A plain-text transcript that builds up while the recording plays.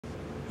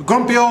A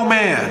grumpy old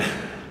man.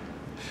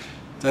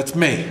 That's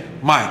me,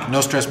 Mike,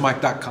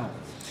 NoStressMike.com.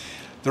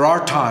 There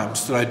are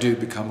times that I do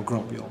become a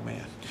grumpy old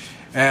man.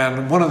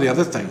 And one of the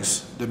other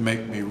things that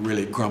make me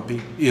really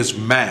grumpy is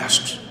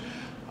masks.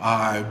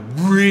 I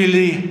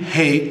really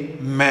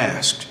hate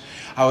masks.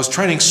 I was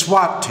training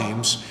SWAT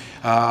teams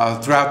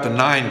throughout the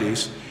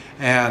 90s,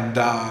 and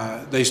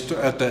at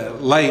the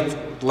late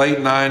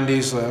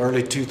 90s,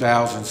 early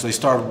 2000s, they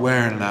started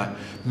wearing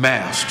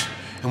masks.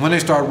 And when they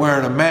started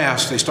wearing a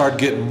mask, they started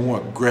getting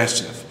more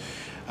aggressive.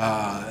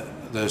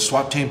 The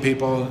SWAT team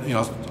people,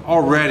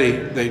 already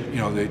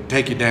they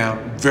take you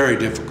down, very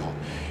difficult.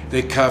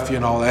 They cuff you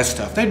and all that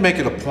stuff. They'd make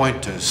it a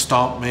point to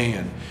stomp me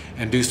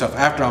and do stuff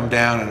after I'm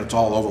down and it's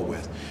all over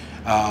with.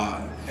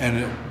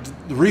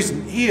 The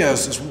reason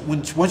is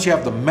once you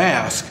have the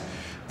mask,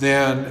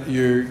 then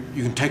you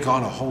can take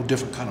on a whole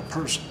different kind of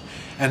person.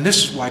 And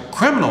this is why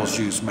criminals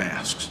use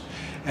masks.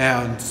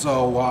 And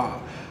so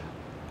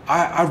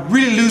I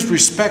really lose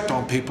respect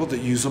on people that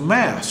use a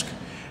mask.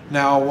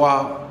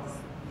 Now,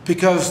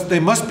 because they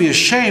must be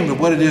ashamed of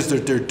what it is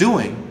that they're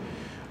doing,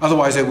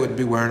 otherwise they wouldn't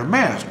be wearing a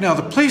mask. Now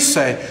the police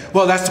say,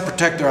 well, that's to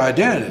protect their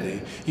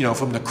identity,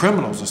 from the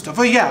criminals and stuff.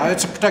 Well, yeah,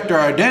 it's to protect their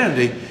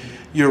identity,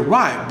 you're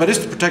right, but it's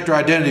to protect their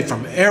identity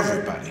from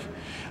everybody.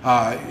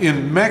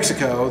 In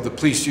Mexico, the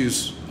police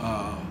use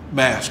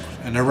masks,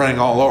 and they're running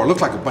all over. It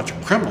looks like a bunch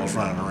of criminals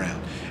running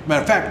around.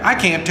 Matter of fact, I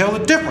can't tell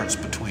the difference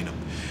between them.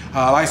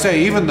 Like I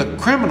say, even the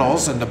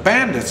criminals and the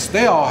bandits,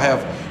 they all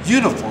have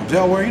uniforms. They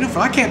all wear uniforms.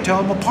 I can't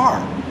tell them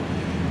apart.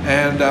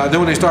 And then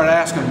when they start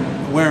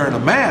wearing a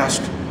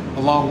mask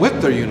along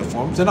with their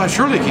uniforms, then I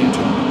surely can't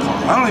tell them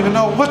apart. I don't even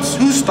know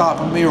who's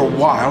stopping me or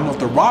why. I don't know if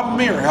they're robbing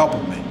me or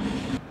helping me.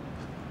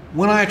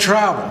 When I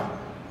travel,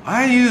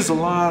 I use a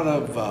lot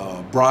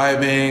of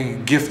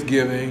bribing, gift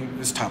giving,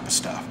 this type of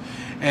stuff.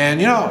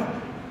 And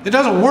it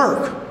doesn't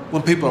work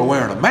when people are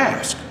wearing a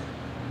mask.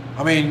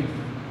 I mean,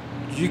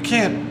 you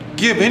can't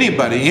give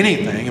anybody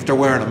anything if they're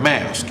wearing a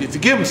mask. If you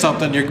give them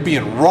something, you're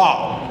being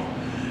robbed.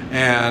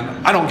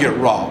 And I don't get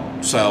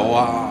robbed, so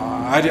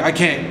I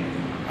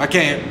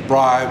can't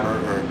bribe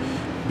or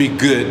be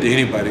good to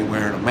anybody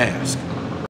wearing a mask.